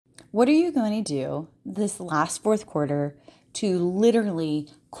What are you going to do this last fourth quarter to literally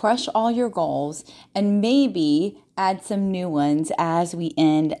crush all your goals and maybe add some new ones as we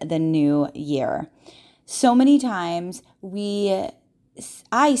end the new year? So many times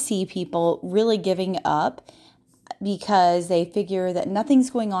I see people really giving up because they figure that nothing's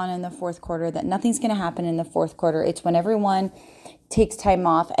going on in the fourth quarter, that nothing's going to happen in the fourth quarter. It's when everyone takes time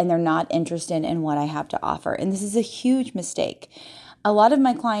off and they're not interested in what I have to offer. And this is a huge mistake. A lot of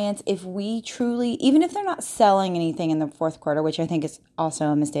my clients, if we truly, even if they're not selling anything in the fourth quarter, which I think is also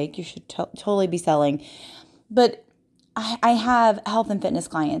a mistake, you should totally be selling. But I have health and fitness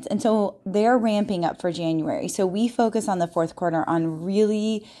clients, and so they're ramping up for January. So we focus on the fourth quarter on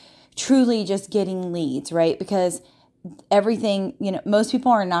really, truly just getting leads, right? Because everything, most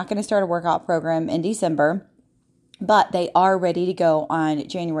people are not going to start a workout program in December, but they are ready to go on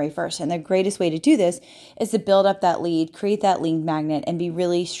January 1st. And the greatest way to do this is to build up that lead, create that lead magnet, and be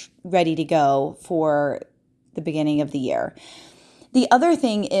really ready to go for the beginning of the year. The other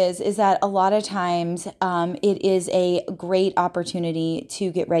thing is that a lot of times it is a great opportunity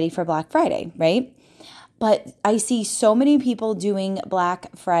to get ready for Black Friday, right? But I see so many people doing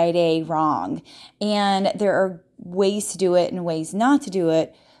Black Friday wrong, and there are ways to do it and ways not to do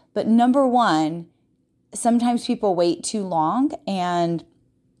it. But number one, sometimes people wait too long and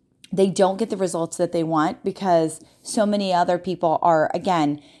they don't get the results that they want because so many other people are,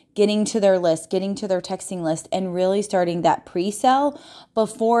 again, getting to their list, getting to their texting list, and really starting that pre-sale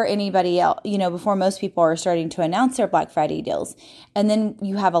before anybody else, before most people are starting to announce their Black Friday deals. And then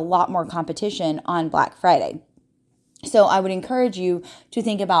you have a lot more competition on Black Friday. So I would encourage you to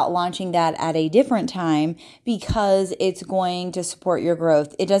think about launching that at a different time because it's going to support your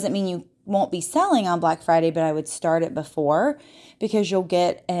growth. It doesn't mean you won't be selling on Black Friday, but I would start it before because you'll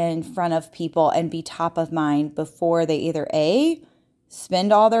get in front of people and be top of mind before they either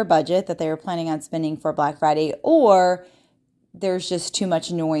spend all their budget that they were planning on spending for Black Friday, or there's just too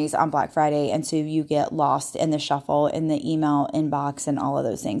much noise on Black Friday, and so you get lost in the shuffle, in the email inbox, and all of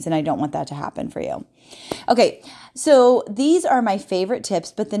those things, and I don't want that to happen for you. Okay, so these are my favorite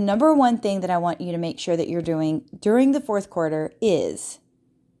tips, but the number one thing that I want you to make sure that you're doing during the fourth quarter is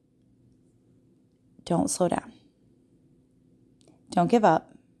don't slow down. Don't give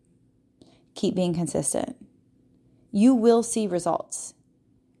up. Keep being consistent. You will see results.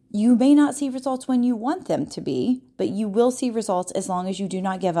 You may not see results when you want them to be, but you will see results as long as you do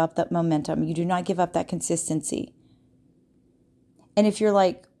not give up that momentum. You do not give up that consistency. And if you're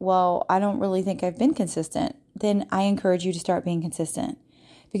like, well, I don't really think I've been consistent, then I encourage you to start being consistent.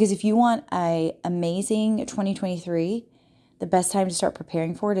 Because if you want an amazing 2023, the best time to start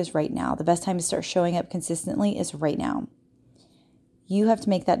preparing for it is right now. The best time to start showing up consistently is right now. You have to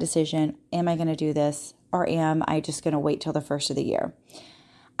make that decision. Am I going to do this? Or am I just going to wait till the first of the year?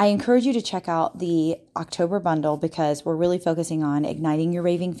 I encourage you to check out the October bundle because we're really focusing on igniting your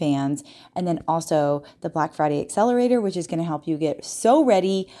raving fans, and then also the Black Friday Accelerator, which is going to help you get so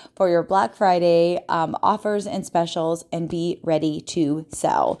ready for your Black Friday offers and specials and be ready to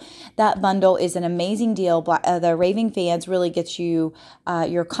sell. That bundle is an amazing deal. The raving fans really gets you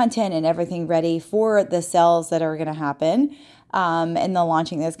your content and everything ready for the sales that are going to happen. And the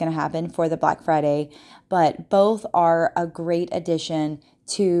launching that's going to happen for the Black Friday. But both are a great addition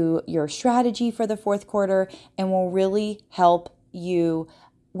to your strategy for the fourth quarter and will really help you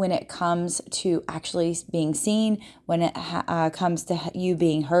when it comes to actually being seen, when it comes to you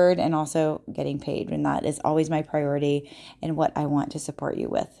being heard and also getting paid. And that is always my priority and what I want to support you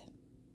with.